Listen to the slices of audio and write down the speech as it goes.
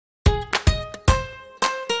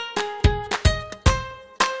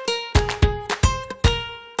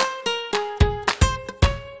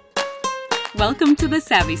Welcome to The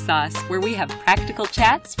Savvy Sauce, where we have practical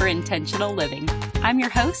chats for intentional living. I'm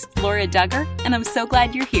your host, Laura Duggar, and I'm so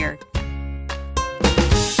glad you're here.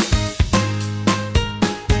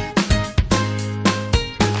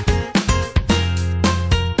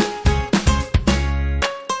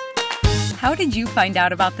 How did you find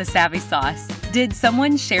out about The Savvy Sauce? Did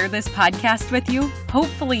someone share this podcast with you?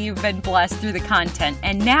 Hopefully you've been blessed through the content,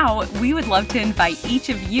 and now we would love to invite each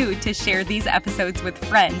of you to share these episodes with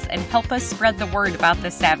friends and help us spread the word about The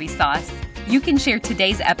Savvy Sauce. You can share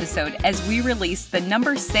today's episode as we release the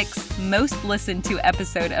number 6 most listened to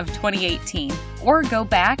episode of 2018, or go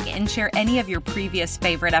back and share any of your previous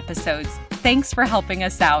favorite episodes. Thanks for helping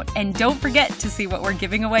us out, and don't forget to see what we're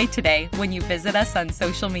giving away today when you visit us on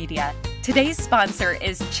social media. Today's sponsor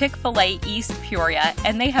is Chick-fil-A East Peoria,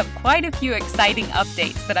 and they have quite a few exciting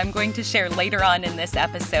updates that I'm going to share later on in this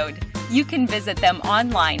episode. You can visit them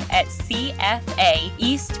online at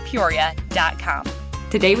cfaeastpeoria.com.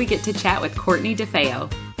 Today we get to chat with Courtney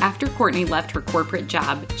DeFeo. After Courtney left her corporate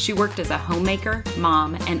job, she worked as a homemaker,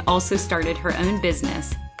 mom, and also started her own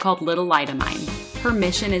business called Little Light of Mine. Her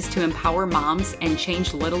mission is to empower moms and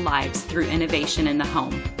change little lives through innovation in the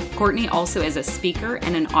home. Courtney also is a speaker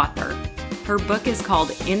and an author. Her book is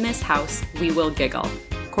called In This House, We Will Giggle.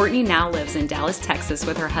 Courtney now lives in Dallas, Texas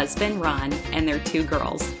with her husband, Ron, and their 2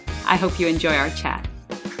 girls. I hope you enjoy our chat.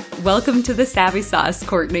 Welcome to The Savvy Sauce,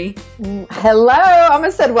 Courtney. Hello. I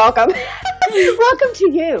almost said welcome. Welcome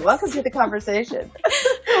to you. Welcome to the conversation.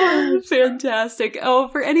 Fantastic. Oh,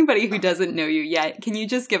 for anybody who doesn't know you yet, can you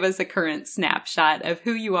just give us a current snapshot of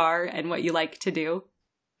who you are and what you like to do?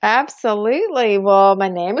 Absolutely. Well, my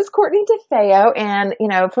name is Courtney DeFeo, and,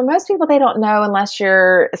 for most people, they don't know unless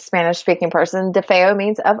you're a Spanish-speaking person. DeFeo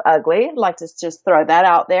means of ugly. I'd like to just throw that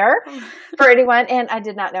out there for anyone. And I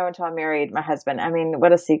did not know until I married my husband. I mean,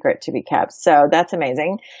 what a secret to be kept. So that's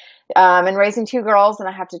amazing. And raising 2 girls, and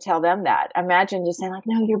I have to tell them that. Imagine just saying,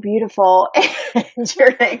 no, you're beautiful, and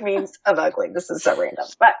your name means of ugly. This is so random.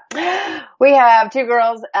 But we have 2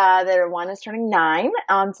 girls one is turning 9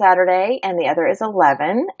 on Saturday, and the other is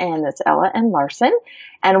 11, and it's Ella and Larson.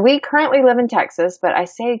 And we currently live in Texas, but I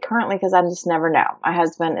say currently because I just never know. My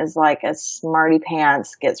husband is like a smarty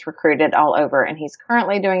pants, gets recruited all over, and he's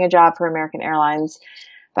currently doing a job for American Airlines,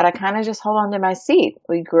 but I kind of just hold on to my seat.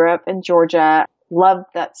 We grew up in Georgia. Loved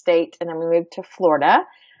that state. And then we moved to Florida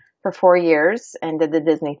for 4 years and did the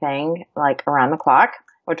Disney thing around the clock,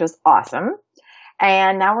 which was awesome.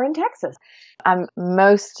 And now we're in Texas. I'm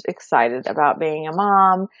most excited about being a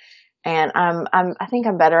mom. And I think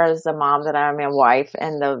I'm better as a mom than I'm a wife.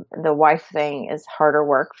 And the wife thing is harder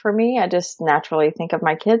work for me. I just naturally think of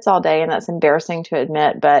my kids all day, and that's embarrassing to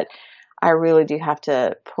admit, but I really do have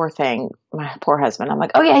to, poor thing, my poor husband. I'm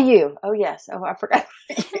like, oh yeah, you. Oh yes. Oh, I forgot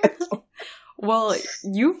you. Well,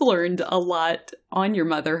 you've learned a lot on your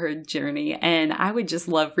motherhood journey, and I would just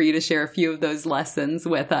love for you to share a few of those lessons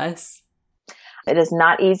with us. It is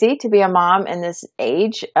not easy to be a mom in this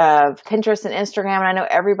age of Pinterest and Instagram. And I know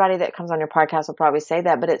everybody that comes on your podcast will probably say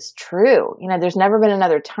that, but it's true. There's never been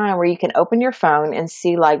another time where you can open your phone and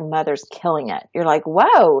see mothers killing it. You're like,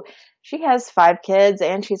 whoa, she has 5 kids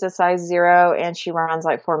and she's a size 0 and she runs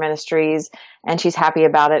 4 ministries and she's happy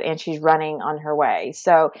about it and she's running on her way.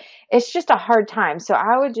 So it's just a hard time. So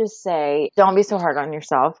I would just say, don't be so hard on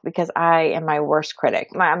yourself, because I am my worst critic.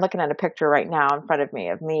 I'm looking at a picture right now in front of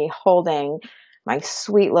me holding my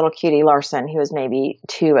sweet little cutie Larson, who was maybe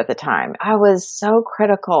 2 at the time. I was so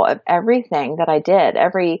critical of everything that I did.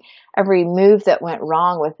 Every move that went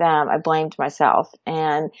wrong with them, I blamed myself.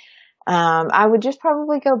 And I would just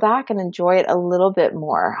probably go back and enjoy it a little bit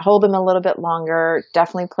more, hold them a little bit longer,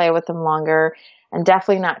 definitely play with them longer, and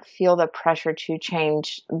definitely not feel the pressure to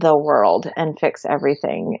change the world and fix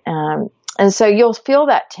everything. And so you'll feel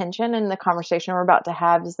that tension in the conversation we're about to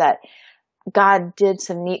have, is that God did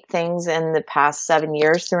some neat things in the past 7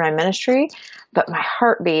 years through my ministry, but my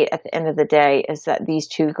heartbeat at the end of the day is that these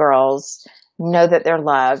 2 girls know that they're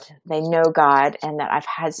loved, they know God, and that I've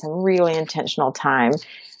had some really intentional time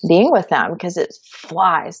being with them, because it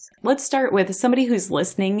flies. Let's start with somebody who's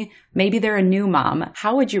listening. Maybe they're a new mom.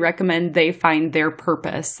 How would you recommend they find their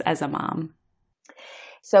purpose as a mom?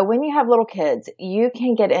 So when you have little kids, you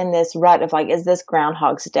can get in this rut of is this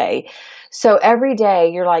Groundhog's Day? So every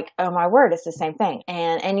day you're like, oh my word, it's the same thing.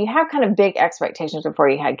 And you have kind of big expectations before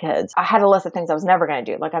you had kids. I had a list of things I was never going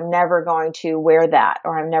to do. I'm never going to wear that,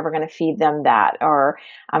 or I'm never going to feed them that, or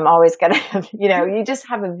I'm always going to, you just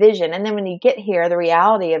have a vision. And then when you get here, the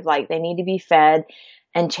reality of they need to be fed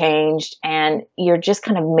and changed, and you're just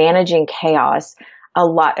kind of managing chaos a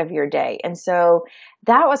lot of your day. And so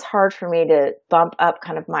that was hard for me to bump up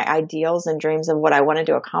kind of my ideals and dreams of what I wanted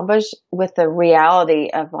to accomplish with the reality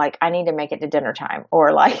of like, I need to make it to dinner time,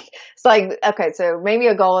 or like, it's like, okay, so maybe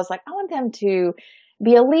a goal is like, I want them to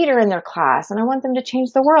be a leader in their class and I want them to change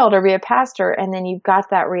the world or be a pastor. And then you've got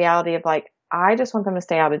that reality of like, I just want them to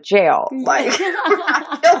stay out of jail. Like,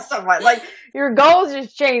 I feel so much like your goals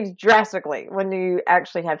just change drastically when you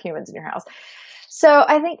actually have humans in your house. So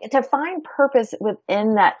I think to find purpose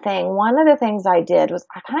within that thing, one of the things I did was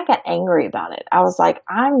I kind of got angry about it. I was like,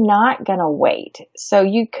 I'm not going to wait. So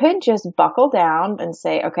you could just buckle down and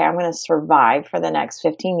say, okay, I'm going to survive for the next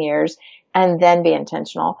 15 years and then be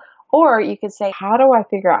intentional. Or you could say, how do I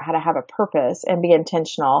figure out how to have a purpose and be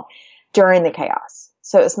intentional during the chaos?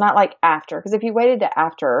 So it's not like after, because if you waited to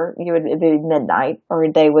after, it'd be midnight or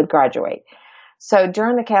they would graduate. So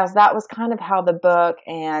during the chaos, that was kind of how the book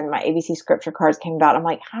and my ABC scripture cards came about. I'm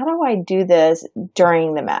like, how do I do this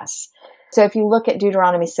during the mess? So if you look at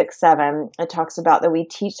Deuteronomy 6:7, it talks about that we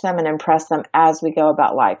teach them and impress them as we go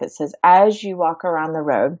about life. It says, as you walk around the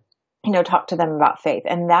road, talk to them about faith.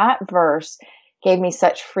 And that verse gave me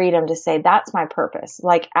such freedom to say, that's my purpose.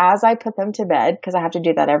 Like as I put them to bed, because I have to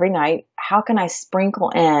do that every night, how can I sprinkle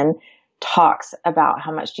in talks about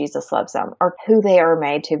how much Jesus loves them or who they are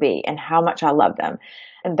made to be and how much I love them.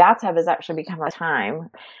 And that's how this actually become a time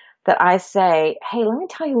that I say, hey, let me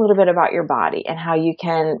tell you a little bit about your body and how you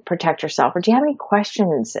can protect yourself. Or do you have any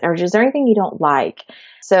questions? Or is there anything you don't like?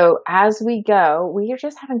 So as we go, we are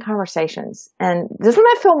just having conversations. And doesn't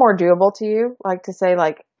that feel more doable to you? Like to say,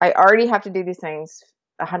 like, I already have to do these things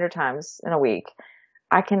 100 times in a week.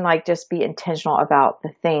 I can like just be intentional about the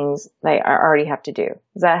things I already have to do.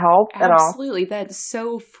 Does that help at all? Absolutely. That's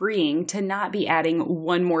so freeing to not be adding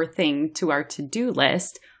one more thing to our to-do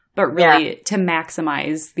list, but really to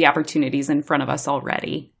maximize the opportunities in front of us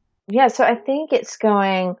already. Yeah. So I think it's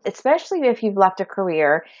going, especially if you've left a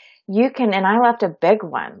career, you can, and I left a big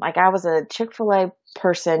one. Like I was a Chick-fil-A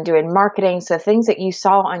person doing marketing. So things that you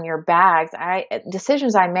saw on your bags,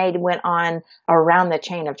 decisions I made went on around the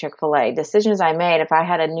chain of Chick-fil-A. Decisions I made, if I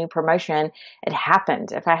had a new promotion, it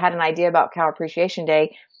happened. If I had an idea about Cow Appreciation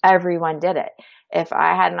Day, everyone did it. If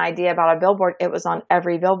I had an idea about a billboard, it was on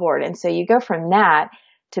every billboard. And so you go from that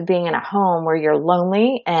to being in a home where you're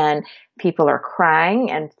lonely and people are crying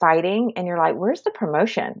and fighting and you're like, where's the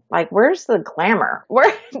promotion? Like, where's the glamour? Where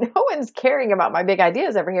no one's caring about my big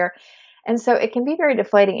ideas over here. And so it can be very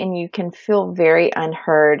deflating and you can feel very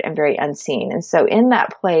unheard and very unseen. And so in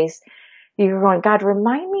that place, you're going, God,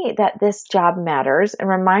 remind me that this job matters and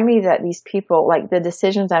remind me that these people, like the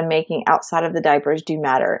decisions I'm making outside of the diapers do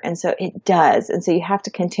matter. And so it does. And so you have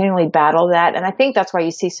to continually battle that. And I think that's why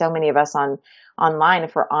you see so many of us online,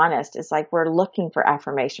 if we're honest, it's like we're looking for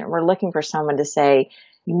affirmation. We're looking for someone to say,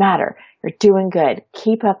 you matter. You're doing good.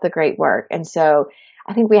 Keep up the great work. And so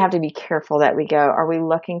I think we have to be careful that we go, are we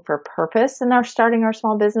looking for purpose in our starting our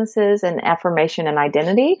small businesses and affirmation and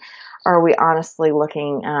identity? Or are we honestly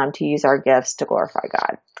looking to use our gifts to glorify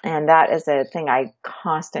God? And that is a thing I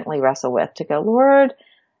constantly wrestle with to go, Lord,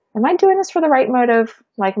 am I doing this for the right motive?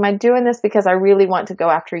 Like, am I doing this because I really want to go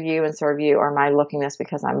after you and serve you? Or am I looking this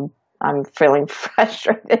because I'm feeling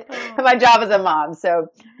frustrated at my job as a mom? So,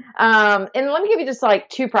 and let me give you just like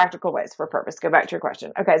 2 practical ways for purpose. Go back to your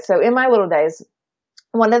question. Okay. So in my little days,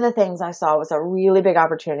 one of the things I saw was a really big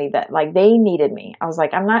opportunity that like they needed me. I was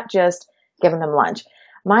like, I'm not just giving them lunch.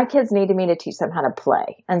 My kids needed me to teach them how to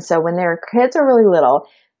play. And so when their kids are really little,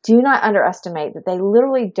 do not underestimate that they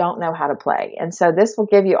literally don't know how to play. And so this will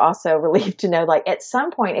give you also relief to know, like at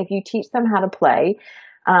some point, if you teach them how to play,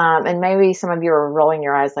 and maybe some of you are rolling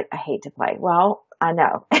your eyes like, I hate to play. Well, I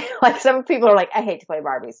know. Like some people are like, I hate to play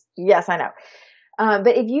Barbies. Yes, I know.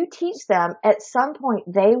 But if you teach them, at some point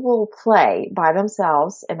they will play by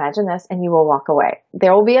themselves. Imagine this, and you will walk away.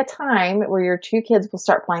 There will be a time where your 2 kids will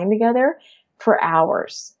start playing together for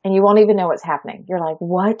hours and you won't even know what's happening. You're like,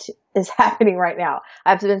 what is happening right now?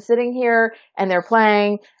 I've been sitting here and they're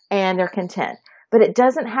playing and they're content. But it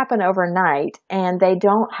doesn't happen overnight and they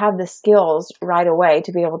don't have the skills right away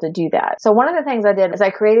to be able to do that. So one of the things I did is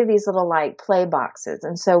I created these little like play boxes.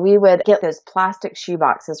 And so we would get those plastic shoe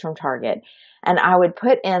boxes from Target and I would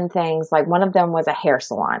put in things like one of them was a hair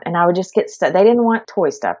salon and I would just get stuff. They didn't want toy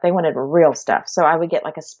stuff. They wanted real stuff. So I would get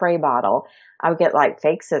like a spray bottle. I would get like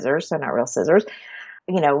fake scissors, so not real scissors,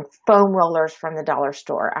 foam rollers from the dollar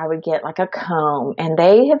store. I would get like a comb and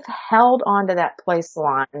they have held on to that play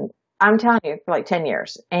salon, I'm telling you, for like 10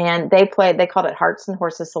 years. And they called it Hearts and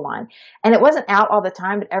Horses Salon. And it wasn't out all the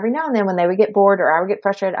time, but every now and then when they would get bored or I would get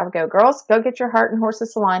frustrated, I would go, girls, go get your Heart and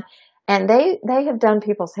Horses Salon. And they have done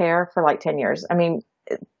people's hair for like 10 years. I mean,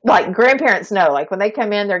 like grandparents know, like when they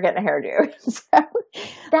come in, they're getting a hairdo. So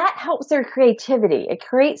that helps their creativity. It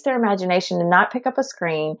creates their imagination to not pick up a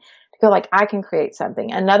screen, to go like, I can create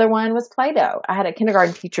something. Another one was Play-Doh. I had a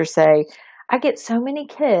kindergarten teacher say, I get so many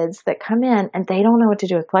kids that come in and they don't know what to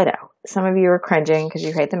do with Play-Doh. Some of you are cringing because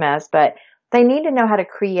you hate the mess, but they need to know how to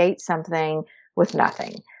create something with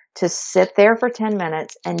nothing, to sit there for 10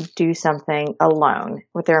 minutes and do something alone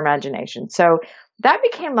with their imagination. So that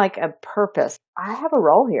became like a purpose. I have a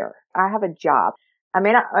role here. I have a job. I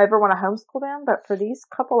may not ever want to homeschool them, but for these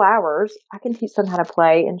couple hours, I can teach them how to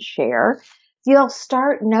play and share. You'll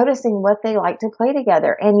start noticing what they like to play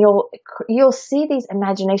together, and you'll see these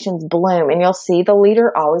imaginations bloom, and you'll see the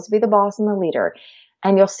leader always be the boss and the leader,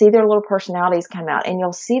 and you'll see their little personalities come out, and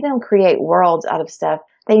you'll see them create worlds out of stuff.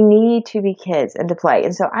 They need to be kids and to play.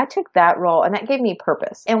 And so I took that role, and that gave me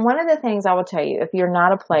purpose. And one of the things I will tell you, if you're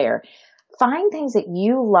not a player, find things that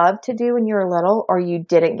you loved to do when you were little or you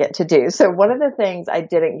didn't get to do. So one of the things I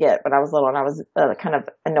didn't get when I was little, and I was kind of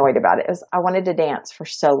annoyed about it, was I wanted to dance for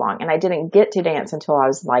so long. And I didn't get to dance until I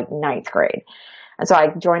was like ninth grade. And so I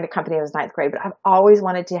joined a company when I was ninth grade, but I've always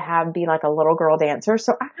wanted to be like a little girl dancer.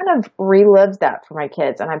 So I kind of relived that for my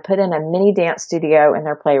kids. And I put in a mini dance studio in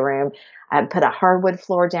their playroom. I put a hardwood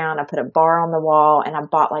floor down. I put a bar on the wall, and I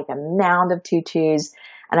bought like a mound of tutus,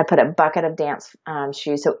 and I put a bucket of dance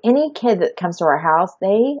shoes. So any kid that comes to our house,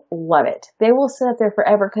 they love it. They will sit up there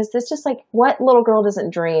forever because it's just like, what little girl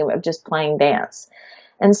doesn't dream of just playing dance?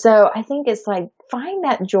 And so I think it's like, find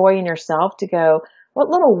that joy in yourself to go, what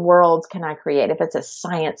little worlds can I create? If it's a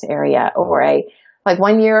science area or like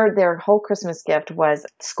one year, their whole Christmas gift was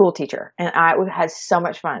school teacher. And we had so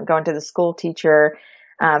much fun going to the school teacher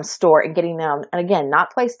store and getting them, and again,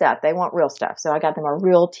 not play stuff. They want real stuff. So I got them a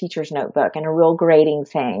real teacher's notebook and a real grading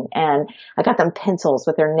thing. And I got them pencils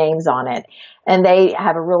with their names on it. And they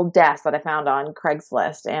have a real desk that I found on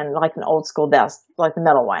Craigslist, and like an old school desk, like the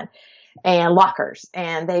metal one, and lockers.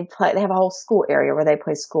 And they have a whole school area where they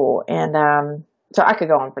play school. And, so I could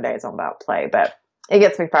go on for days on about play, but it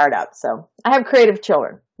gets me fired up. So I have creative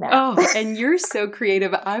children now. Oh, and you're so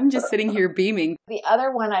creative. I'm just sitting here beaming. The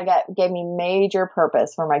other one gave me major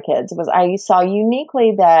purpose for my kids was I saw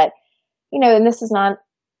uniquely that, and this is not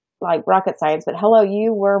like rocket science, but hello,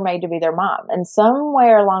 you were made to be their mom. And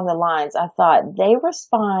somewhere along the lines, I thought they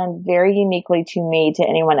respond very uniquely to me, to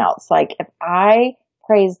anyone else. Like if I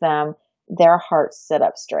praise them, their hearts sit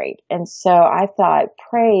up straight. And so I thought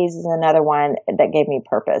praise is another one that gave me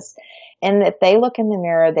purpose. And if they look in the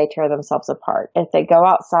mirror, they tear themselves apart. If they go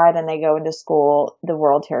outside and they go into school, the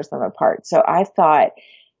world tears them apart. So I thought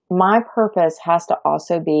my purpose has to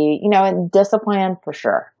also be, and discipline for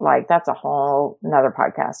sure. Like that's a whole another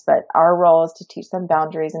podcast, but our role is to teach them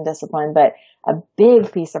boundaries and discipline. But a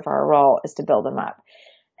big piece of our role is to build them up.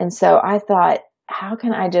 And so I thought, how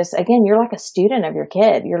can I again, you're like a student of your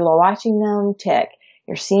kid. You're watching them tick.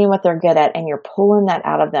 You're seeing what they're good at, and you're pulling that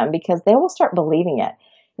out of them because they will start believing it.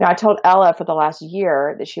 I told Ella for the last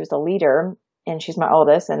year that she was a leader, and she's my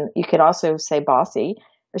oldest, and you could also say bossy,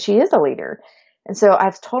 but she is a leader. And so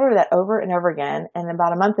I've told her that over and over again. And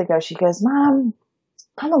about a month ago, she goes, Mom,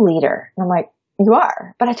 I'm a leader. And I'm like, you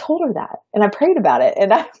are. But I told her that, and I prayed about it.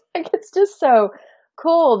 And it's just so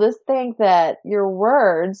cool to think that your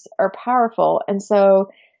words are powerful. And so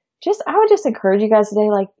I would just encourage you guys today,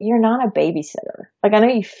 like, you're not a babysitter. Like, I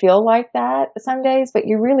know you feel like that some days, but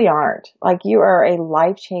you really aren't. Like, you are a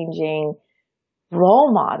life-changing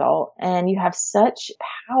role model, and you have such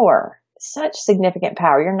power, such significant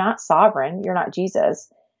power. You're not sovereign. You're not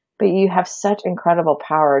Jesus, but you have such incredible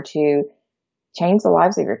power to change the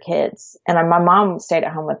lives of your kids. And my mom stayed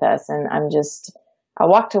at home with us, and I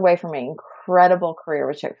walked away from an incredible career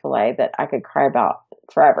with Chick-fil-A that I could cry about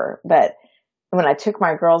forever. But when I took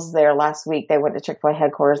my girls there last week, they went to Chick-fil-A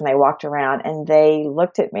headquarters and they walked around and they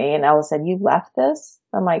looked at me, and Ella said, you left this?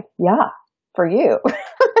 I'm like, yeah, for you.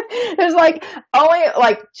 There's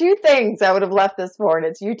only two things I would have left this for, and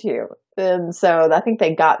it's you two. And so I think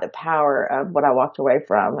they got the power of what I walked away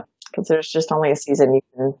from, because there's just only a season you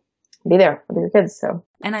can be there with your kids. So.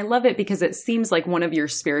 And I love it because it seems like one of your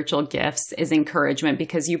spiritual gifts is encouragement,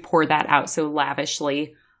 because you pour that out so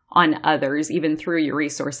lavishly on others, even through your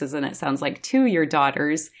resources. And it sounds like to your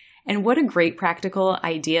daughters. And what a great practical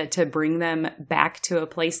idea to bring them back to a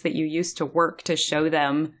place that you used to work, to show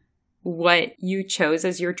them what you chose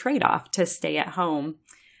as your trade-off to stay at home.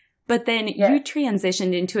 But then you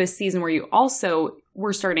transitioned into a season where you also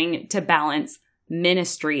were starting to balance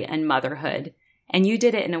ministry and motherhood. And you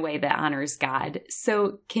did it in a way that honors God.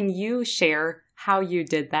 So can you share how you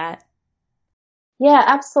did that? Yeah,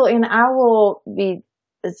 absolutely. And I will be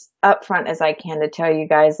as upfront as I can to tell you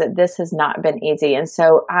guys that this has not been easy. And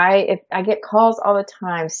so I get calls all the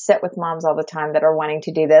time, sit with moms all the time that are wanting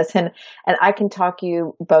to do this. And I can talk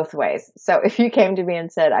you both ways. So if you came to me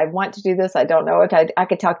and said, I want to do this, I don't know what I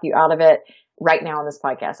could talk you out of it right now on this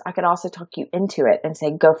podcast. I could also talk you into it and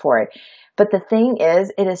say, go for it. But the thing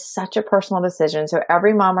is, it is such a personal decision. So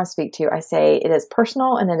every mom I speak to, I say it is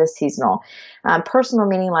personal and it is seasonal. Personal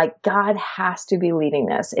meaning like God has to be leading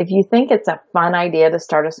this. If you think it's a fun idea to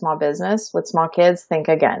start a small business with small kids, think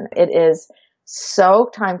again. It is so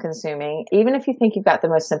time consuming. Even if you think you've got the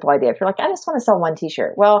most simple idea, if you're like, I just want to sell one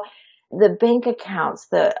t-shirt. Well, the bank accounts,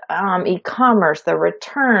 the e-commerce, the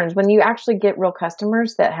returns, when you actually get real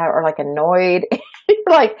customers that are like annoyed, you're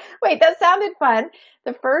like, wait, that sounded fun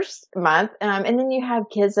the first month. And then you have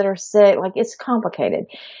kids that are sick. Like, it's complicated.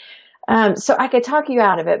 So I could talk you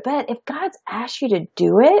out of it, but if God's asked you to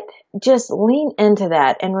do it, just lean into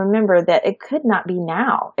that and remember that it could not be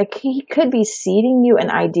now. He could be seeding you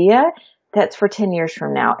an idea that's for 10 years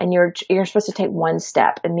from now. And you're supposed to take one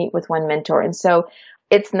step and meet with one mentor. And so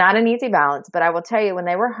it's not an easy balance, but I will tell you, when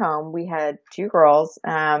they were home, we had two girls,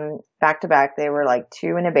 back to back. They were like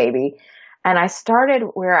 2 and a baby. And I started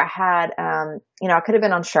where I had, I could have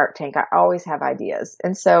been on Shark Tank. I always have ideas.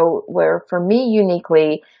 And so where for me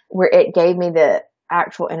uniquely, where it gave me the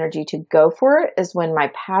actual energy to go for it is when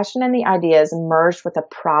my passion and the ideas merged with a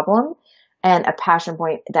problem and a passion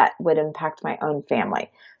point that would impact my own family.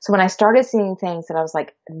 So when I started seeing things that I was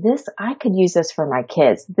like, I could use this for my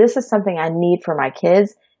kids. This is something I need for my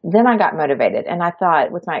kids. Then I got motivated. And I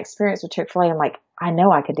thought, with my experience with Chick-fil-A, I'm like, I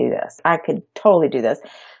know I could do this. I could totally do this.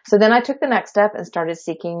 So then I took the next step and started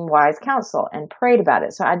seeking wise counsel and prayed about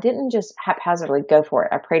it. So I didn't just haphazardly go for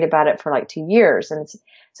it. I prayed about it for like 2 years. And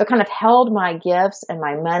so kind of held my gifts and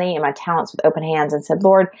my money and my talents with open hands and said,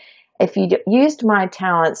 Lord, if you used my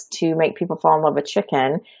talents to make people fall in love with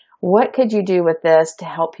chicken, what could you do with this to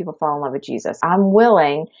help people fall in love with Jesus? I'm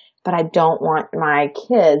willing, but I don't want my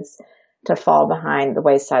kids to fall behind the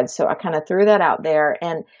wayside. So I kind of threw that out there.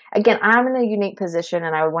 And again, I'm in a unique position,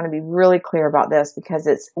 and I would want to be really clear about this because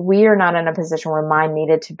we are not in a position where mine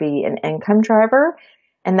needed to be an income driver.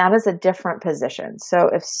 And that is a different position. So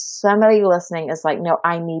if somebody listening is like, no,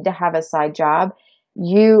 I need to have a side job,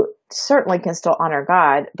 you certainly can still honor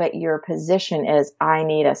God, but your position is, I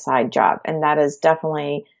need a side job. And that is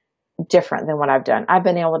definitely different than what I've done. I've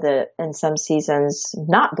been able to, in some seasons,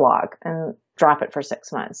 not blog and drop it for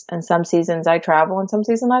 6 months. And some seasons I travel, and some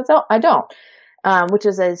seasons I don't, which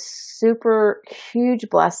is a super huge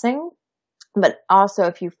blessing. But also,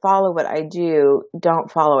 if you follow what I do,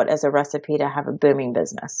 don't follow it as a recipe to have a booming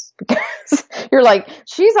business, because you're like,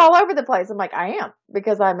 she's all over the place. I'm like, I am,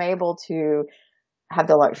 because I'm able to have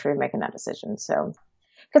the luxury of making that decision. So,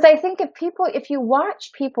 because I think if you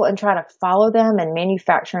watch people and try to follow them and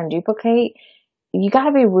manufacture and duplicate, you got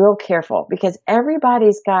to be real careful, because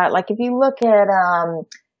everybody's got, like, if you look at,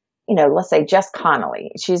 let's say Jess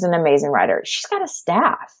Connolly, she's an amazing writer. She's got a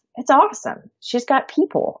staff. It's awesome. She's got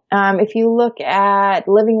people. If you look at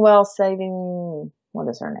Living Well, Spending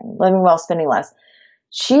Less,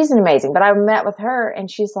 she's amazing. But I met with her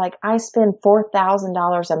and she's like, I spend $4,000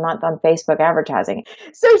 a month on Facebook advertising.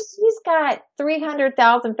 So she's got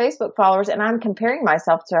 300,000 Facebook followers, and I'm comparing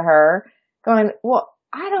myself to her going, well,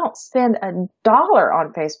 I don't spend $1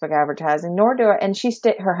 on Facebook advertising, nor do I. And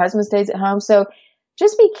her husband stays at home. So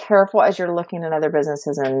just be careful as you're looking at other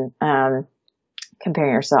businesses and,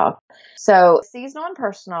 comparing yourself. So seasonal and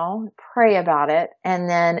personal, pray about it, and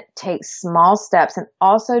then take small steps, and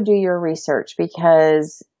also do your research,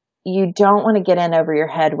 because you don't want to get in over your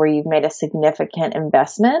head where you've made a significant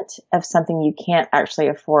investment of something you can't actually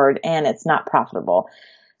afford and it's not profitable.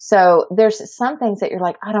 So there's some things that you're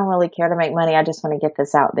like, I don't really care to make money. I just want to get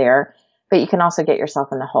this out there. But you can also get yourself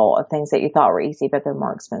in the hole of things that you thought were easy, but they're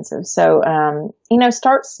more expensive. So,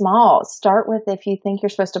 start small. Start with, if you think you're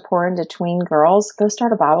supposed to pour into tween girls, go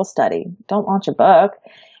start a Bible study. Don't launch a book.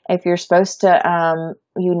 If you're supposed to,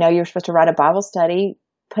 you're supposed to write a Bible study,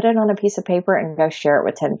 put it on a piece of paper and go share it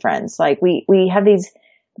with 10 friends. Like we have these,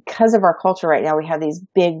 because of our culture right now, we have these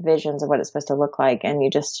big visions of what it's supposed to look like, and you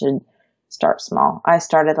just should start small. I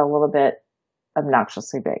started a little bit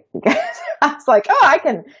obnoxiously big, because I was like, I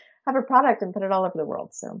can have a product and put it all over the world.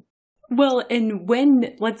 So, well, and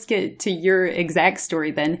let's get to your exact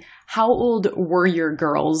story then. How old were your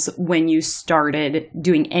girls when you started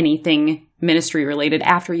doing anything ministry related,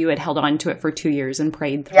 after you had held on to it for 2 years and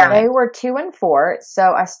prayed through it? They were 2 and 4. So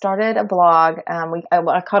I started a blog.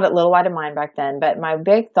 I called it Little Light of Mine back then, but my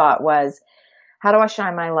big thought was, how do I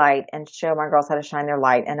shine my light and show my girls how to shine their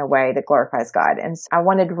light in a way that glorifies God? And so I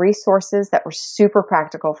wanted resources that were super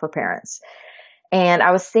practical for parents. And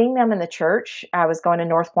I was seeing them in the church. I was going to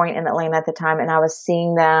North Point in Atlanta at the time, and I was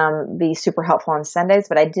seeing them be super helpful on Sundays,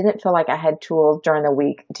 but I didn't feel like I had tools during the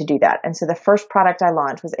week to do that. And so the first product I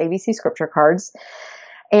launched was ABC scripture cards.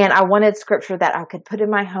 And I wanted scripture that I could put in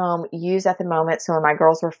my home, use at the moment. So when my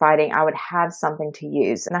girls were fighting, I would have something to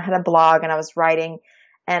use. And I had a blog and I was writing,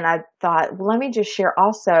 and I thought, well, let me just share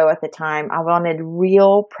also at the time, I wanted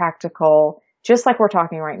real practical, just like we're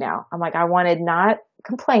talking right now. I'm like, I wanted not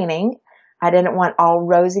complaining. I didn't want all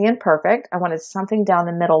rosy and perfect. I wanted something down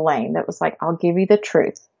the middle lane that was like, I'll give you the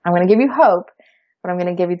truth. I'm going to give you hope, but I'm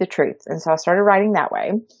going to give you the truth. And so I started writing that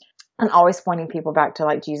way, and always pointing people back to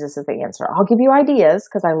like, Jesus is the answer. I'll give you ideas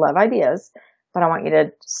because I love ideas, but I want you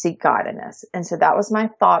to seek God in this. And so that was my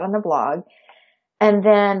thought on the blog. And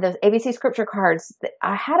then the ABC scripture cards,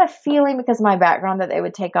 I had a feeling because of my background that they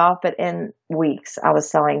would take off, but in weeks I was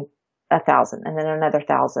selling 1,000 and then another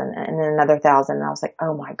 1,000 and then another 1,000. And I was like,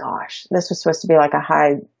 oh my gosh, this was supposed to be like a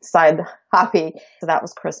high side hobby. So that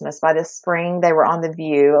was Christmas. By the spring, they were on The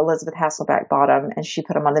View. Elizabeth Hasselbeck bought them, and she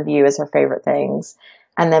put them on The View as her favorite things.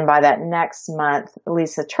 And then by that next month,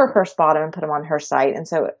 Lisa Turkhurst bought them and put them on her site. And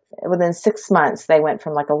so within 6 months, they went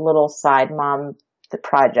from like a little side mom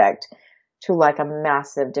project to like a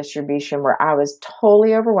massive distribution where I was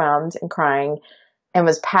totally overwhelmed and crying, and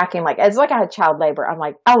was packing like, it's like I had child labor. I'm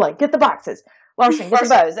like, Ella, get the boxes. Larson, get the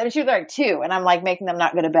bows. And she was like 2. And I'm like making them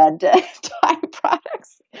not go to bed type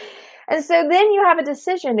products. And so then you have a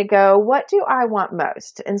decision to go, what do I want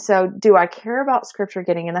most? And so do I care about scripture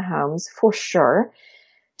getting in the homes? For sure.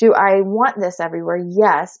 Do I want this everywhere?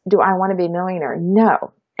 Yes. Do I want to be a millionaire?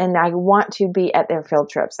 No. And I want to be at their field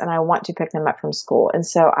trips, and I want to pick them up from school. And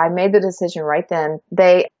so I made the decision right then.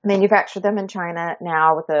 They manufacture them in China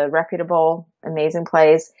now with a reputable, amazing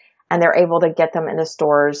place, and they're able to get them into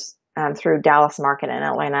stores through Dallas Market and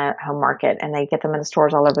Atlanta Home Market, and they get them into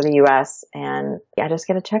stores all over the U.S. And I just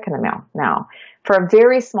get a check in the mail now for a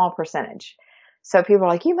very small percentage. So people are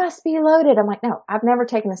like, you must be loaded. I'm like, no, I've never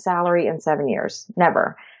taken a salary in 7 years.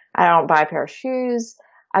 Never. I don't buy a pair of shoes.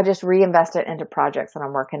 I just reinvest it into projects that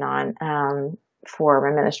I'm working on for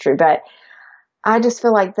my ministry. But I just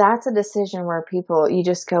feel like that's a decision where you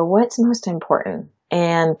just go, what's most important?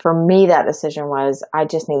 And for me, that decision was, I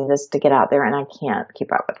just needed this to get out there, and I can't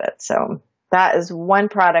keep up with it. So that is one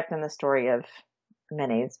product in the story of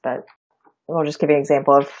minis, but we'll just give you an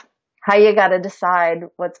example of how you got to decide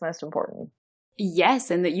what's most important. Yes,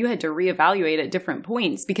 and that you had to reevaluate at different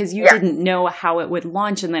points because you didn't know how it would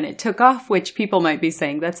launch, and then it took off, which people might be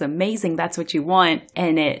saying, that's amazing, that's what you want,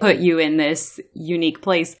 and it put you in this unique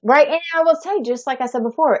place. Right, and I will say, just like I said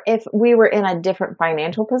before, if we were in a different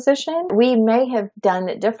financial position, we may have done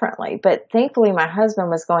it differently, but thankfully my husband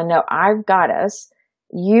was going, no, I've got us.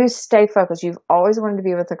 You stay focused. You've always wanted to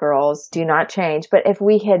be with the girls. Do not change. But if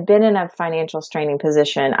we had been in a financial straining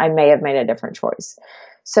position, I may have made a different choice.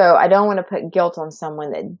 So I don't want to put guilt on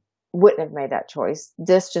someone that wouldn't have made that choice.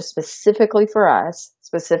 This just specifically for us,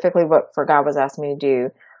 specifically what for God was asking me to do,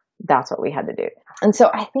 that's what we had to do. And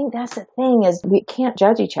so I think that's the thing is we can't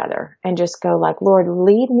judge each other and just go like, Lord,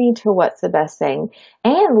 lead me to what's the best thing,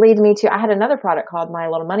 and lead me to, I had another product called My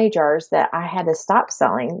Little Money Jars that I had to stop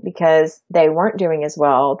selling because they weren't doing as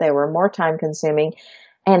well. They were more time consuming.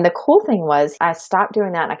 And the cool thing was I stopped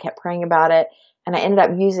doing that, and I kept praying about it. And I ended up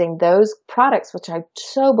using those products, which I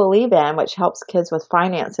so believe in, which helps kids with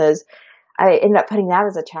finances. I ended up putting that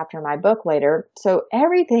as a chapter in my book later. So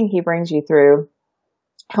everything he brings you through,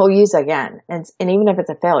 he'll use again. And even if it's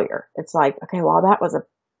a failure, it's like, okay, well, that was a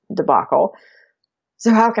debacle.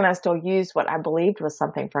 So how can I still use what I believed was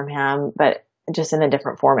something from him, but just in a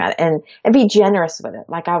different format, and be generous with it.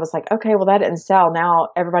 Like I was like, okay, well, that didn't sell. Now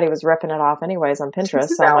everybody was ripping it off anyways on Pinterest.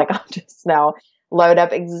 So I'm like, I'll just now load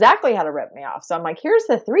up exactly how to rip me off. So I'm like, here's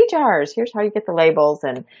the 3 jars. Here's how you get the labels,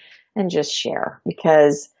 and just share,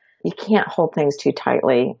 because you can't hold things too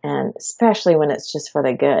tightly. And especially when it's just for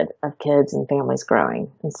the good of kids and families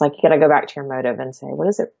growing. It's like, you got to go back to your motive and say, what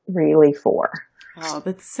is it really for? Oh,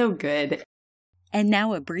 that's so good. And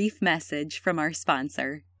now a brief message from our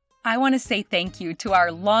sponsor. I want to say thank you to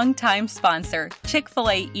our longtime sponsor,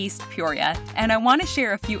 Chick-fil-A East Peoria, and I want to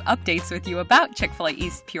share a few updates with you about Chick-fil-A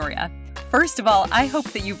East Peoria. First of all, I hope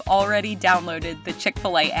that you've already downloaded the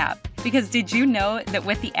Chick-fil-A app, because did you know that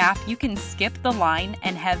with the app you can skip the line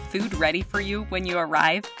and have food ready for you when you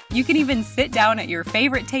arrive? You can even sit down at your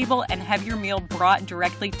favorite table and have your meal brought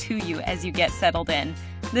directly to you as you get settled in.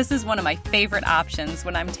 This is one of my favorite options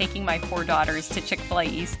when I'm taking my 4 daughters to Chick-fil-A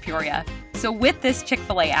East Peoria. So with this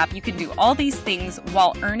Chick-fil-A app, you can do all these things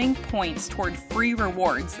while earning points toward free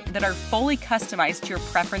rewards that are fully customized to your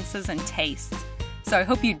preferences and tastes. So I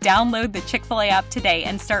hope you download the Chick-fil-A app today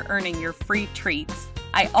and start earning your free treats.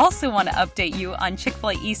 I also want to update you on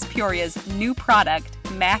Chick-fil-A East Peoria's new product,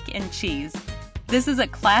 mac and cheese. This is a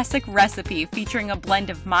classic recipe featuring a blend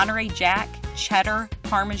of Monterey Jack, cheddar,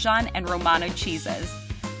 Parmesan, and Romano cheeses.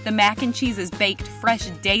 The mac and cheese is baked fresh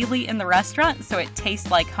daily in the restaurant, so it tastes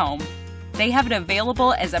like home. They have it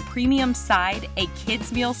available as a premium side, a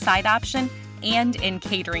kids' meal side option, and in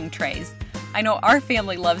catering trays. I know our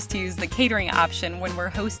family loves to use the catering option when we're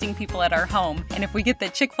hosting people at our home, and if we get the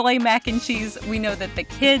Chick-fil-A mac and cheese, we know that the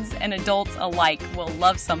kids and adults alike will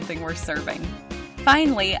love something we're serving.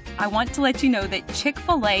 Finally, I want to let you know that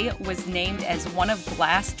Chick-fil-A was named as one of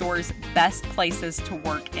Glassdoor's best places to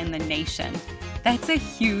work in the nation. That's a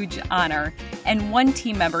huge honor, and one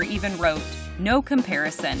team member even wrote, "No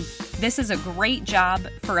comparison. This is a great job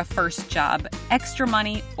for a first job, extra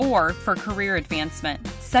money, or for career advancement.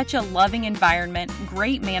 Such a loving environment,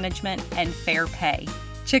 great management, and fair pay."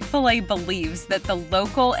 Chick-fil-A believes that the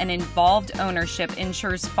local and involved ownership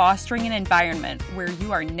ensures fostering an environment where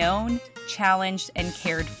you are known, challenged, and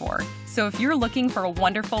cared for. So if you're looking for a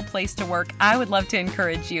wonderful place to work, I would love to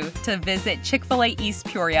encourage you to visit Chick-fil-A East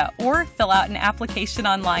Peoria or fill out an application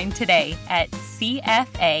online today at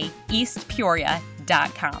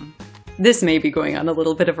cfaeastpeoria.com. This may be going on a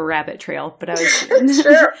little bit of a rabbit trail, but I was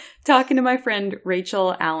talking to my friend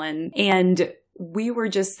Rachel Allen, and we were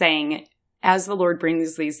just saying, as the Lord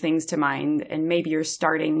brings these things to mind, and maybe you're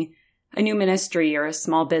starting a new ministry or a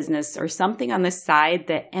small business or something on the side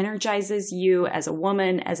that energizes you as a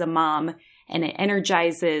woman, as a mom, and it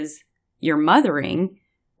energizes your mothering,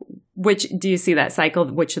 which, do you see that cycle,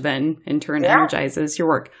 which then in turn energizes your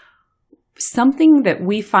work? Something that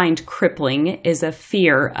we find crippling is a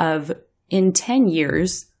fear of, in 10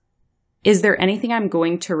 years, is there anything I'm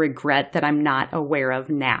going to regret that I'm not aware of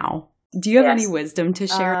now? Do you have any wisdom to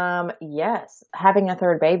share? Yes. Having a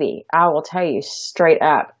third baby, I will tell you straight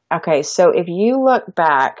up. Okay, so if you look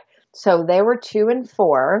back, so they were 2 and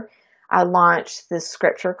 4. I launched the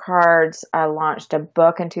scripture cards. I launched a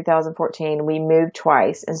book in 2014. We moved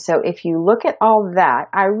twice. And so if you look at all that,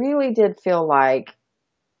 I really did feel like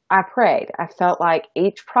I prayed. I felt like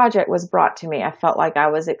each project was brought to me. I felt like I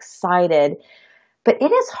was excited. But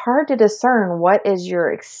it is hard to discern what is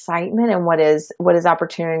your excitement and what is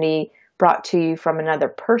opportunity brought to you from another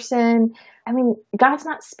person. I mean, God's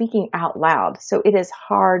not speaking out loud. So it is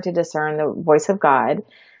hard to discern the voice of God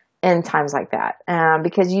in times like that.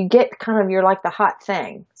 Because you get kind of, you're like the hot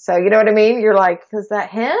thing. So you know what I mean? You're like, was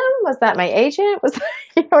that him? Was that my agent?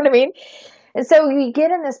 You know what I mean? And so you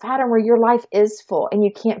get in this pattern where your life is full and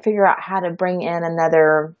you can't figure out how to bring in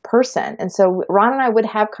another person. And so Ron and I would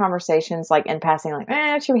have conversations like in passing, like,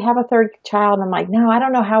 should we have a third child? And I'm like, no, I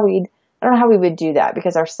don't know how we would do that,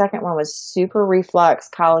 because our second one was super reflux,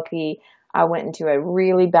 colicky. I went into a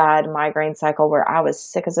really bad migraine cycle where I was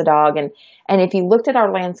sick as a dog. And if you looked at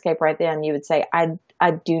our landscape right then, you would say, I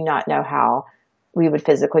do not know how we would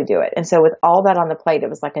physically do it. And so with all that on the plate, it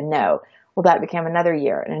was like a no. Well, that became another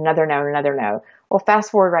year and another no and another no. Well,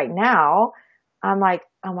 fast forward right now, I'm like,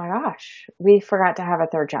 oh my gosh, we forgot to have a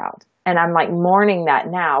third child. And I'm like mourning that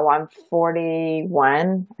now. I'm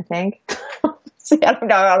 41, I think. See, I don't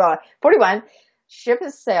know. 41. Ship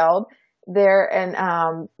has sailed. They're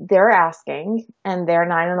asking, and they're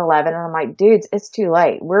 9 and 11. And I'm like, dudes, it's too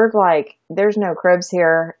late. We're like, there's no cribs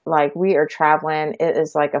here. Like, we are traveling. It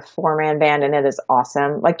is like a 4-man band, and it is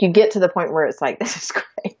awesome. Like, you get to the point where it's like, this is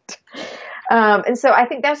great. And so I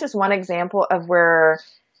think that's just one example of where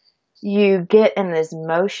you get in this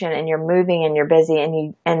motion and you're moving and you're busy, and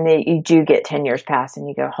you do get 10 years past and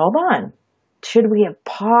you go, hold on. Should we have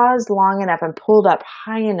paused long enough and pulled up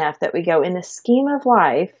high enough that we go, in the scheme of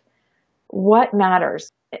life, what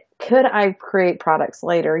matters? Could I create products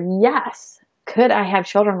later? Yes. Could I have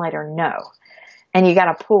children later? No. And you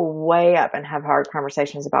got to pull way up and have hard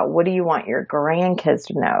conversations about, what do you want your grandkids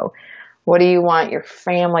to know? What do you want your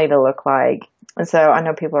family to look like? And so I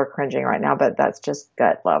know people are cringing right now, but that's just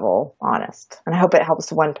gut level honest. And I hope it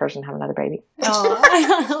helps one person have another baby. Oh,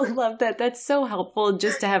 I love that. That's so helpful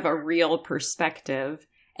just to have a real perspective.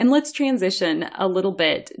 And let's transition a little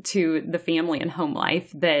bit to the family and home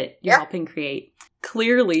life that you're helping create.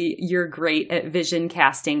 Clearly, you're great at vision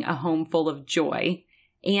casting a home full of joy,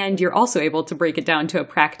 and you're also able to break it down to a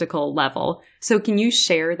practical level. So can you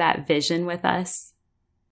share that vision with us?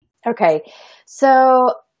 Okay.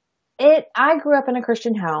 So I grew up in a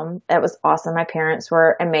Christian home. That was awesome. My parents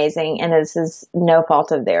were amazing, and this is no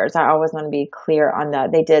fault of theirs. I always want to be clear on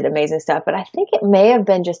that. They did amazing stuff, but I think it may have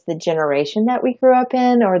been just the generation that we grew up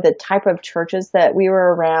in, or the type of churches that we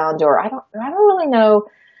were around, or I don't really know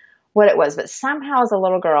what it was, but somehow as a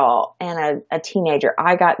little girl and a teenager,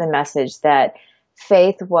 I got the message that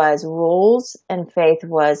faith was rules and faith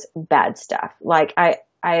was bad stuff. Like I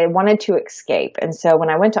wanted to escape. And so when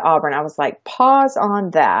I went to Auburn, I was like, pause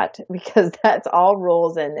on that because that's all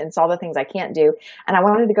rules and it's all the things I can't do. And I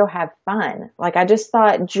wanted to go have fun. Like I just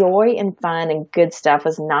thought joy and fun and good stuff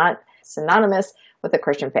was not synonymous with the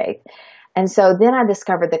Christian faith. And so then I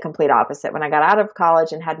discovered the complete opposite. When I got out of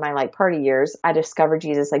college and had my like party years, I discovered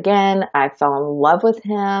Jesus again. I fell in love with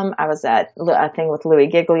him. I was at a thing with Louis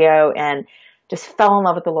Giglio and just fell in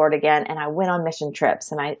love with the Lord again. And I went on mission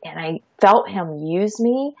trips and I felt him use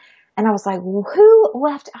me. And I was like, who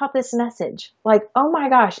left out this message? Like, oh my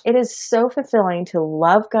gosh, it is so fulfilling to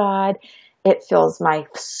love God. It fills my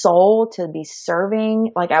soul to be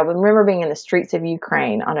serving. Like I remember being in the streets of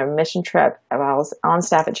Ukraine on a mission trip. I was on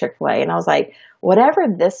staff at Chick-fil-A and I was like, whatever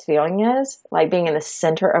this feeling is, like being in the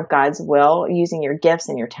center of God's will, using your gifts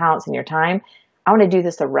and your talents and your time, I want to do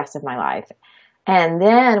this the rest of my life. And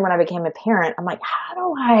then when I became a parent, I'm like, how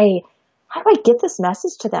do I get this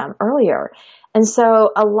message to them earlier? And so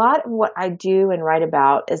a lot of what I do and write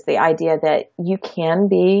about is the idea that you can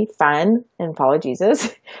be fun and follow Jesus.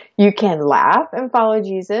 You can laugh and follow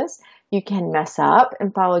Jesus. You can mess up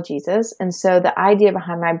and follow Jesus. And so the idea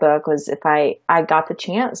behind my book was if I got the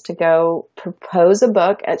chance to go propose a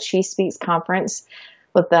book at She Speaks conference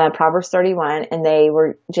with the Proverbs 31, and they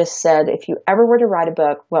were just said, if you ever were to write a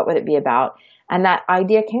book, what would it be about? And that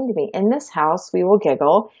idea came to me. In this house, we will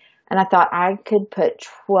giggle. And I thought I could put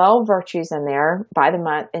 12 virtues in there by the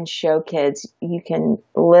month and show kids you can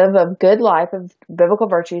live a good life of biblical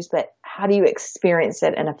virtues, but how do you experience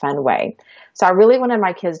it in a fun way? So I really wanted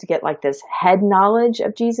my kids to get like this head knowledge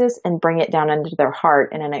of Jesus and bring it down into their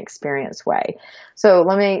heart in an experienced way. So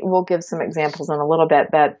we'll give some examples in a little bit,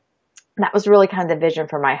 but that was really kind of the vision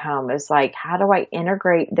for my home is like, how do I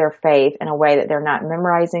integrate their faith in a way that they're not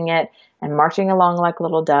memorizing it and marching along like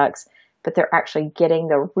little ducks, but they're actually getting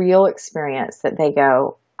the real experience that they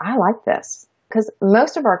go, I like this. Because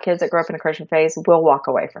most of our kids that grow up in a Christian faith will walk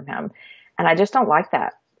away from him. And I just don't like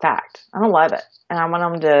that fact. I don't love it. And I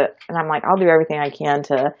want them to, and I'm like, I'll do everything I can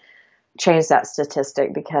to change that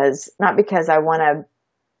statistic not because I want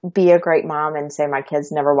to be a great mom and say my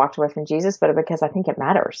kids never walked away from Jesus, but because I think it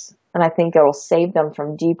matters. And I think it will save them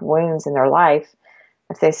from deep wounds in their life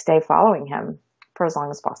if they stay following him for as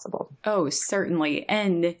long as possible. Oh, certainly.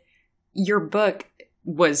 And your book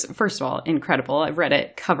was, first of all, incredible. I've read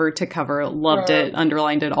it cover to cover, loved it,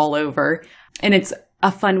 underlined it all over. And it's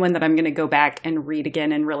a fun one that I'm going to go back and read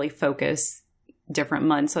again and really focus different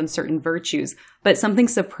months on certain virtues. But something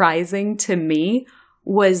surprising to me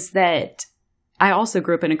was that I also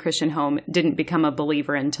grew up in a Christian home, didn't become a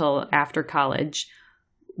believer until after college.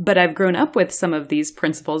 But I've grown up with some of these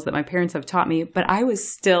principles that my parents have taught me, but I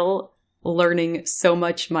was still learning so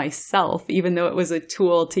much myself, even though it was a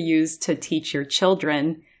tool to use to teach your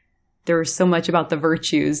children. There was so much about the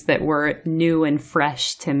virtues that were new and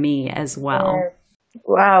fresh to me as well.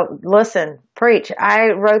 Wow. Listen, preach.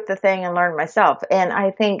 I wrote the thing and learned myself. And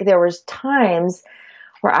I think there was times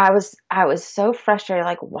where I was so frustrated,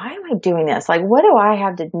 like, why am I doing this? Like, what do I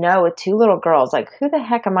have to know with two little girls? Like, who the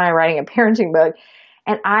heck am I writing a parenting book?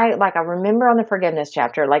 And I remember on the forgiveness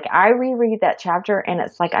chapter, like I reread that chapter and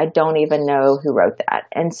it's like, I don't even know who wrote that.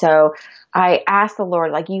 And so I asked the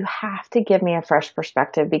Lord, like, you have to give me a fresh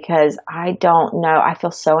perspective because I don't know. I feel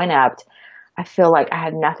so inept. I feel like I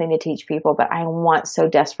have nothing to teach people, but I want so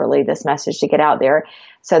desperately this message to get out there.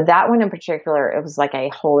 So that one in particular, it was like a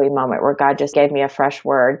holy moment where God just gave me a fresh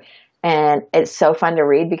word. And it's so fun to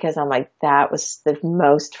read because I'm like, that was the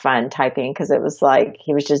most fun typing because it was like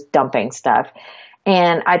he was just dumping stuff.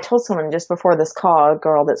 And I told someone just before this call, a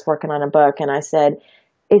girl that's working on a book, and I said,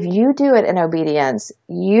 if you do it in obedience,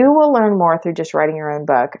 you will learn more through just writing your own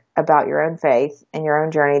book about your own faith and your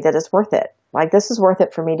own journey that it's worth it. Like, this is worth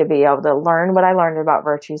it for me to be able to learn what I learned about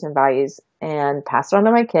virtues and values and pass it on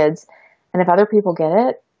to my kids. And if other people get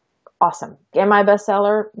it, awesome. Am I a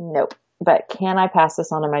bestseller? Nope. But can I pass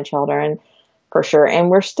this on to my children? For sure. And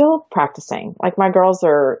we're still practicing. Like my girls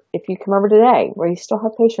are, if you come over today, we still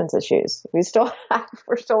have patience issues. We're still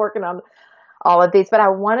working on all of these. But I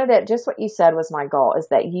wanted it, just what you said was my goal, is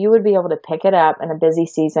that you would be able to pick it up in a busy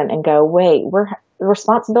season and go, wait, the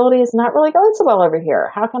responsibility is not really going so well over here.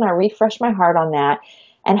 How can I refresh my heart on that?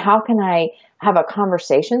 And how can I have a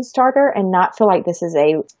conversation starter and not feel like this is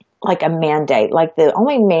a mandate? Like the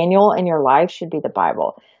only manual in your life should be the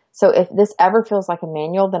Bible. So if this ever feels like a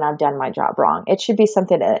manual, then I've done my job wrong. It should be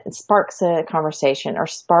something that sparks a conversation or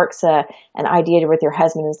sparks an idea with your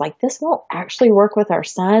husband is like, this won't actually work with our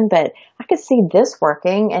son, but I could see this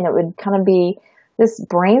working and it would kind of be this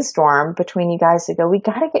brainstorm between you guys to go, we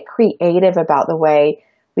got to get creative about the way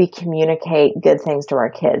we communicate good things to our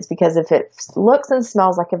kids. Because if it looks and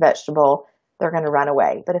smells like a vegetable, they're going to run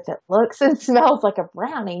away. But if it looks and smells like a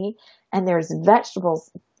brownie and there's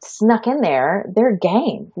vegetables snuck in there, they're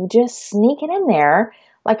game. You just sneak it in there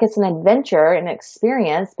like it's an adventure, an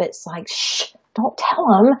experience, but it's like, shh, don't tell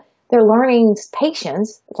them. They're learning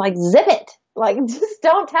patience. It's like, zip it. Like, just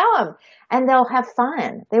don't tell them. And they'll have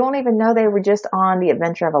fun. They won't even know they were just on the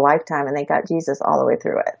adventure of a lifetime and they got Jesus all the way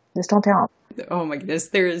through it. Just don't tell them. Oh my goodness,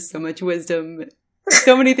 there is so much wisdom.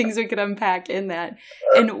 So many things we could unpack in that.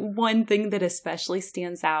 And one thing that especially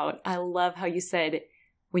stands out, I love how you said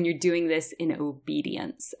when you're doing this in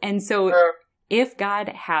obedience. And so if God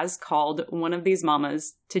has called one of these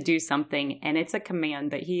mamas to do something and it's a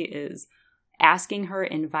command that he is asking her,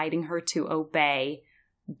 inviting her to obey,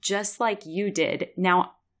 just like you did.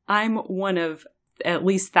 Now, I'm one of at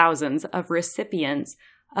least thousands of recipients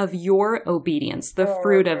of your obedience, the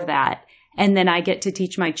fruit of that. And then I get to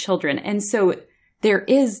teach my children. And so there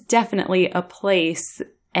is definitely a place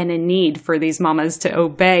and a need for these mamas to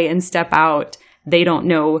obey and step out. They don't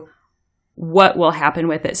know what will happen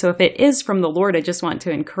with it. So if it is from the Lord, I just want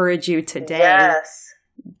to encourage you today,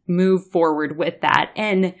 move forward with that.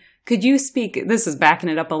 And could you speak, this is backing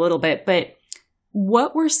it up a little bit, but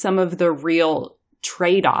what were some of the real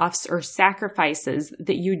trade-offs or sacrifices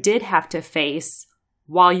that you did have to face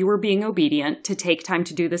while you were being obedient to take time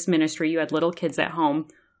to do this ministry? You had little kids at home.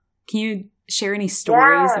 Can you share any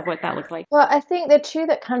stories of what that looked like? Well, I think the two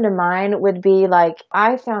that come to mind would be like,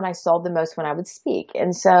 I found I sold the most when I would speak.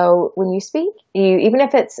 And so when you speak, even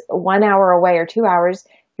if it's 1 hour away or 2 hours,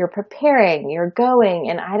 you're preparing, you're going.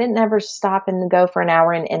 And I didn't ever stop and go for an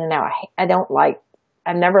hour and in and out.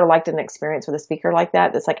 I've never liked an experience with a speaker like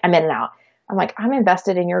that. That's like, I'm in and out. I'm like, I'm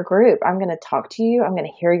invested in your group. I'm going to talk to you. I'm going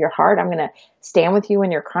to hear your heart. I'm going to stand with you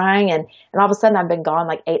when you're crying. And all of a sudden I've been gone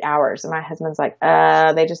like 8 hours. And my husband's like,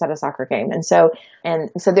 they just had a soccer game. And so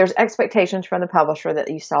there's expectations from the publisher that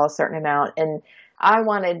you sell a certain amount. And I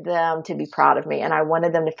wanted them to be proud of me. And I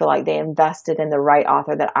wanted them to feel like they invested in the right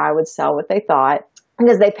author, that I would sell what they thought,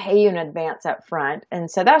 because they pay you in advance up front.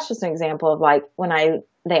 And so that's just an example of like when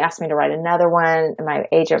they asked me to write another one and my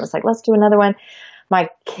agent was like, let's do another one. My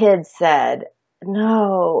kids said,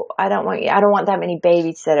 no, I don't want that many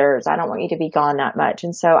babysitters. I don't want you to be gone that much.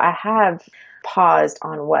 And so I have paused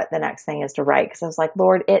on what the next thing is to write, because I was like,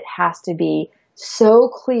 Lord, it has to be so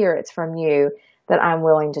clear it's from you that I'm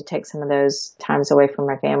willing to take some of those times away from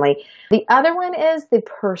my family. The other one is the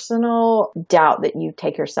personal doubt that you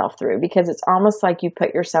take yourself through, because it's almost like you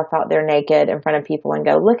put yourself out there naked in front of people and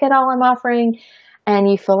go, look at all I'm offering. And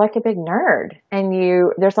you feel like a big nerd, and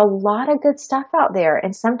there's a lot of good stuff out there.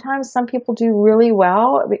 And sometimes some people do really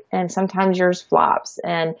well, and sometimes yours flops,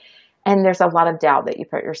 and there's a lot of doubt that you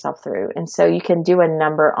put yourself through. And so you can do a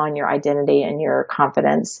number on your identity and your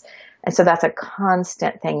confidence. And so that's a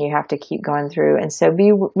constant thing you have to keep going through. And so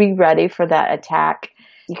be ready for that attack.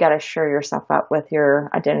 You got to shore yourself up with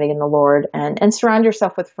your identity in the Lord, and surround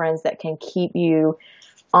yourself with friends that can keep you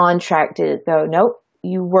on track to go, nope,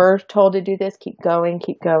 you were told to do this, keep going.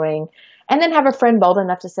 And then have a friend bold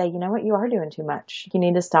enough to say, you know what, you are doing too much. You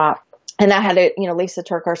need to stop. And I had Lisa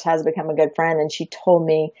Turkhurst has become a good friend, and she told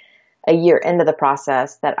me a year into the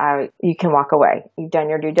process that you can walk away. You've done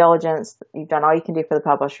your due diligence. You've done all you can do for the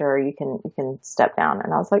publisher. You can step down.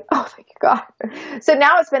 And I was like, oh, thank you, God. So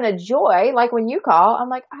now it's been a joy. Like when you call, I'm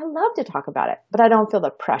like, I love to talk about it, but I don't feel the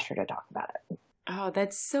pressure to talk about it. Oh,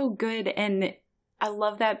 that's so good. And I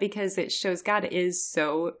love that, because it shows God is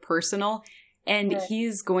so personal, and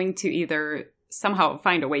he's going to either somehow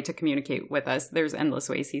find a way to communicate with us. There's endless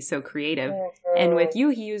ways. He's so creative. And with you,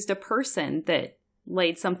 he used a person that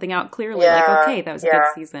laid something out clearly, like, okay, that was a good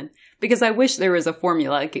season. Because I wish there was a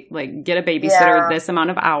formula, like get a babysitter this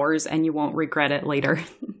amount of hours and you won't regret it later.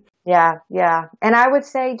 Yeah. And I would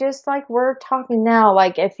say, just like we're talking now,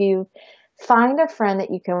 like if you find a friend that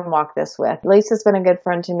you can walk this with. Lisa's been a good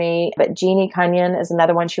friend to me, but Jeannie Cunyon is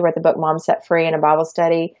another one. She wrote the book Mom Set Free in a Bible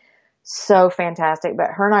study. So fantastic. But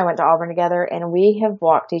her and I went to Auburn together, and we have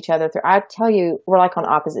walked each other through. I tell you, we're like on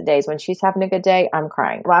opposite days. When she's having a good day, I'm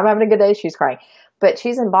crying. When I'm having a good day, she's crying. But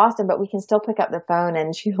she's in Boston, but we can still pick up the phone,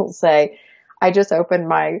 and she'll say, I just opened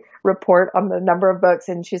my report on the number of books,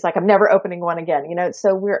 and she's like, I'm never opening one again.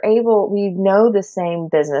 So we know the same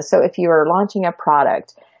business. So if you're launching a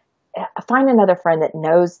product, find another friend that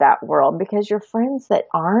knows that world, because your friends that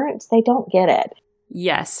aren't, they don't get it.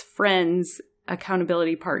 Yes, friends,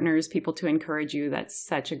 accountability partners, people to encourage you. That's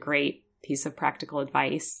such a great piece of practical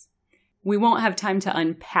advice. We won't have time to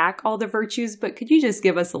unpack all the virtues, but could you just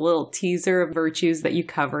give us a little teaser of virtues that you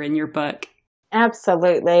cover in your book?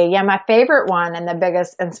 Absolutely. Yeah, my favorite one and the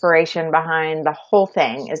biggest inspiration behind the whole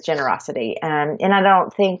thing is generosity. And I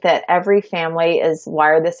don't think that every family is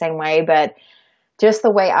wired the same way, but just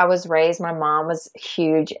the way I was raised, my mom was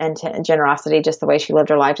huge into generosity, just the way she lived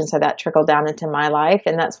her life. And so that trickled down into my life.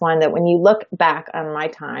 And that's one that when you look back on my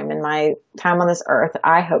time and my time on this earth,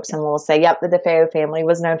 I hope someone will say, yep, the DeFeo family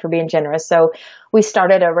was known for being generous. So we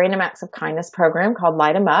started a Random Acts of Kindness program called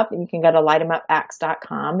Light 'em Up. And you can go to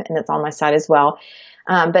lightemupacts.com, and it's on my site as well.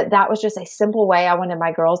 But that was just a simple way I wanted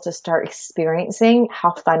my girls to start experiencing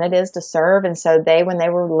how fun it is to serve. And so when they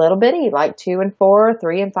were little bitty, like 2 and 4,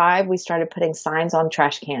 3 and 5, we started putting signs on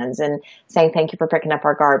trash cans and saying, thank you for picking up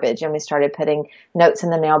our garbage. And we started putting notes in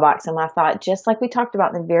the mailbox. And I thought, just like we talked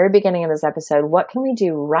about in the very beginning of this episode, what can we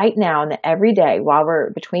do right now and every day while we're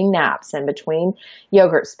between naps and between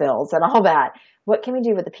yogurt spills and all that? What can we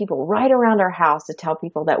do with the people right around our house to tell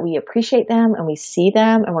people that we appreciate them and we see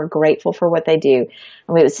them and we're grateful for what they do? And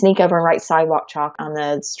we would sneak over and write sidewalk chalk on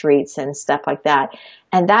the streets and stuff like that.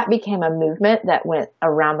 And that became a movement that went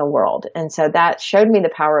around the world. And so that showed me the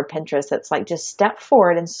power of Pinterest. It's like, just step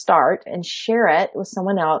forward and start and share it with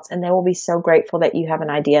someone else. And they will be so grateful that you have an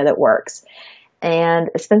idea that works. And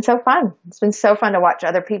it's been so fun. It's been so fun to watch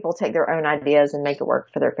other people take their own ideas and make it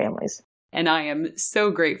work for their families. And I am so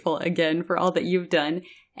grateful again for all that you've done.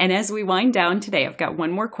 And as we wind down today, I've got one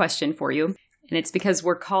more question for you. And it's because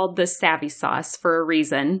we're called the Savvy Sauce for a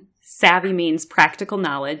reason. Savvy means practical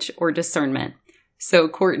knowledge or discernment. So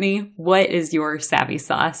Courtney, what is your Savvy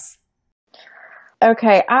Sauce?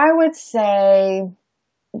 Okay, I would say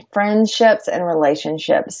friendships and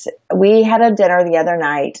relationships. We had a dinner the other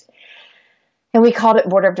night, and we called it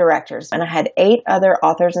Board of Directors. And I had 8 other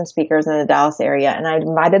authors and speakers in the Dallas area. And I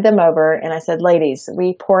invited them over and I said, ladies,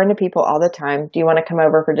 we pour into people all the time. Do you want to come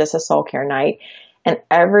over for just a soul care night? And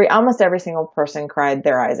almost every single person cried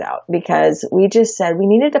their eyes out, because we just said we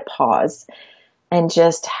needed to pause and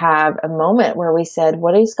just have a moment where we said,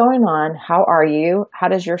 what is going on? How are you? How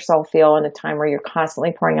does your soul feel in a time where you're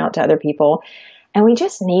constantly pouring out to other people? And we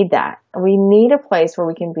just need that. We need a place where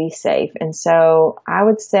we can be safe. And so I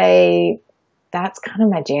would say that's kind of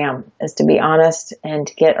my jam, is to be honest and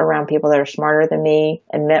to get around people that are smarter than me,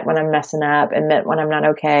 admit when I'm messing up, admit when I'm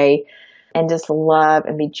not okay, and just love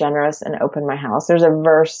and be generous and open my house. There's a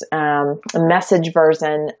verse, a message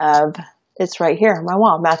version of, it's right here on my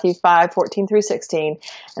wall, Matthew 5:14-16.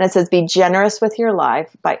 And it says, be generous with your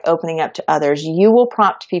life by opening up to others. You will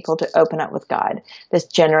prompt people to open up with God, this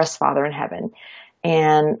generous Father in heaven.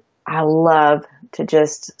 And I love to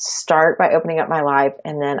just start by opening up my life,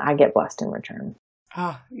 and then I get blessed in return.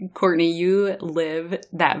 Oh, Courtney, you live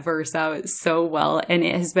that verse out so well, and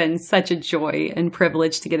it has been such a joy and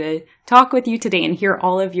privilege to get to talk with you today and hear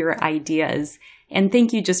all of your ideas. And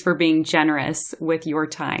thank you just for being generous with your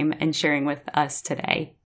time and sharing with us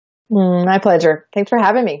today. My pleasure. Thanks for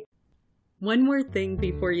having me. One more thing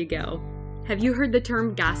before you go. Have you heard the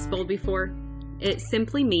term gospel before? It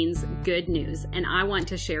simply means good news, and I want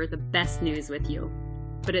to share the best news with you.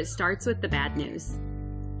 But it starts with the bad news.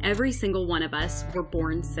 Every single one of us were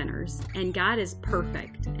born sinners, and God is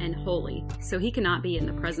perfect and holy, so he cannot be in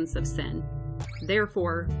the presence of sin.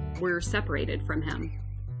 Therefore, we're separated from him.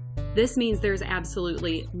 This means there's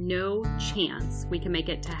absolutely no chance we can make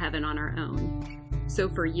it to heaven on our own. So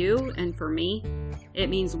for you and for me, it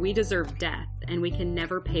means we deserve death, and we can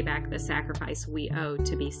never pay back the sacrifice we owe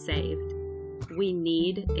to be saved. We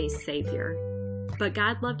need a Savior. But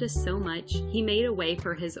God loved us so much, he made a way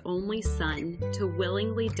for his only Son to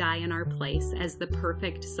willingly die in our place as the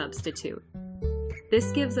perfect substitute.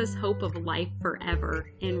 This gives us hope of life forever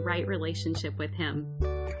in right relationship with him.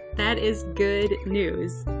 That is good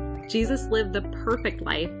news. Jesus lived the perfect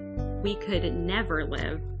life we could never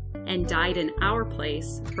live and died in our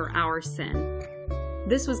place for our sin.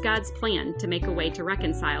 This was God's plan to make a way to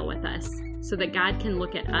reconcile with us so that God can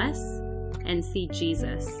look at us and see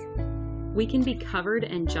Jesus. We can be covered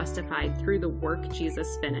and justified through the work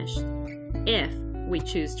Jesus finished, if we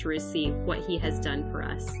choose to receive what he has done for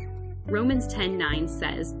us. Romans 10:9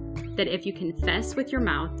 says that if you confess with your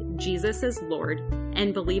mouth Jesus is Lord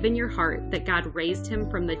and believe in your heart that God raised him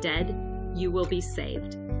from the dead, you will be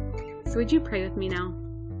saved. So would you pray with me now?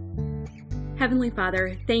 Heavenly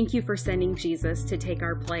Father, thank you for sending Jesus to take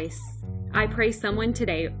our place. I pray someone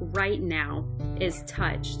today, right now, is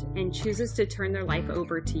touched and chooses to turn their life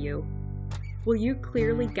over to you. Will you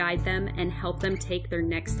clearly guide them and help them take their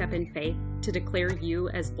next step in faith to declare you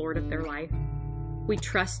as Lord of their life? We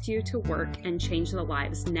trust you to work and change the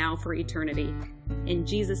lives now for eternity. In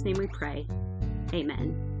Jesus' name we pray.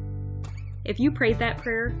 Amen. If you prayed that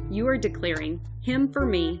prayer, you are declaring him for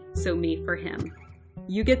me, so me for him.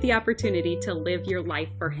 You get the opportunity to live your life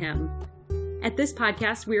for Him. At this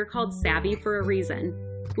podcast, we are called Savvy for a reason.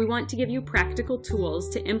 We want to give you practical tools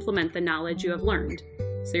to implement the knowledge you have learned.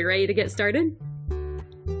 So you ready to get started?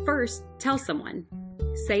 First, tell someone.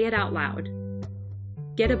 Say it out loud.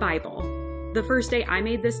 Get a Bible. The first day I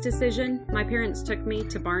made this decision, my parents took me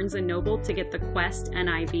to Barnes & Noble to get the Quest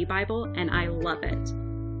NIV Bible, and I love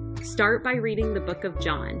it. Start by reading the book of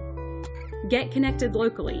John. Get connected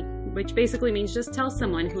locally, which basically means just tell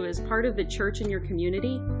someone who is part of the church in your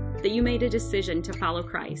community that you made a decision to follow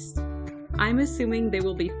Christ. I'm assuming they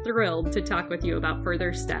will be thrilled to talk with you about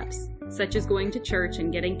further steps, such as going to church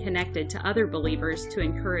and getting connected to other believers to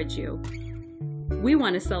encourage you. We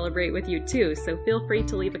want to celebrate with you too, so feel free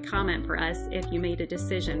to leave a comment for us if you made a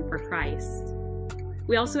decision for Christ.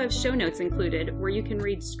 We also have show notes included where you can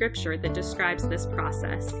read scripture that describes this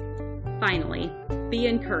process. Finally, be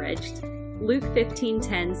encouraged. Luke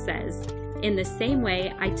 15:10 says, "In the same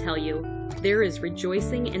way, I tell you, there is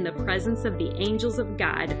rejoicing in the presence of the angels of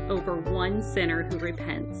God over one sinner who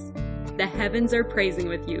repents." The heavens are praising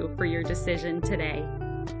with you for your decision today.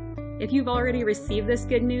 If you've already received this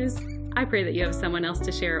good news, I pray that you have someone else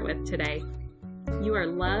to share it with today. You are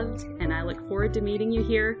loved, and I look forward to meeting you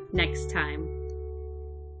here next time.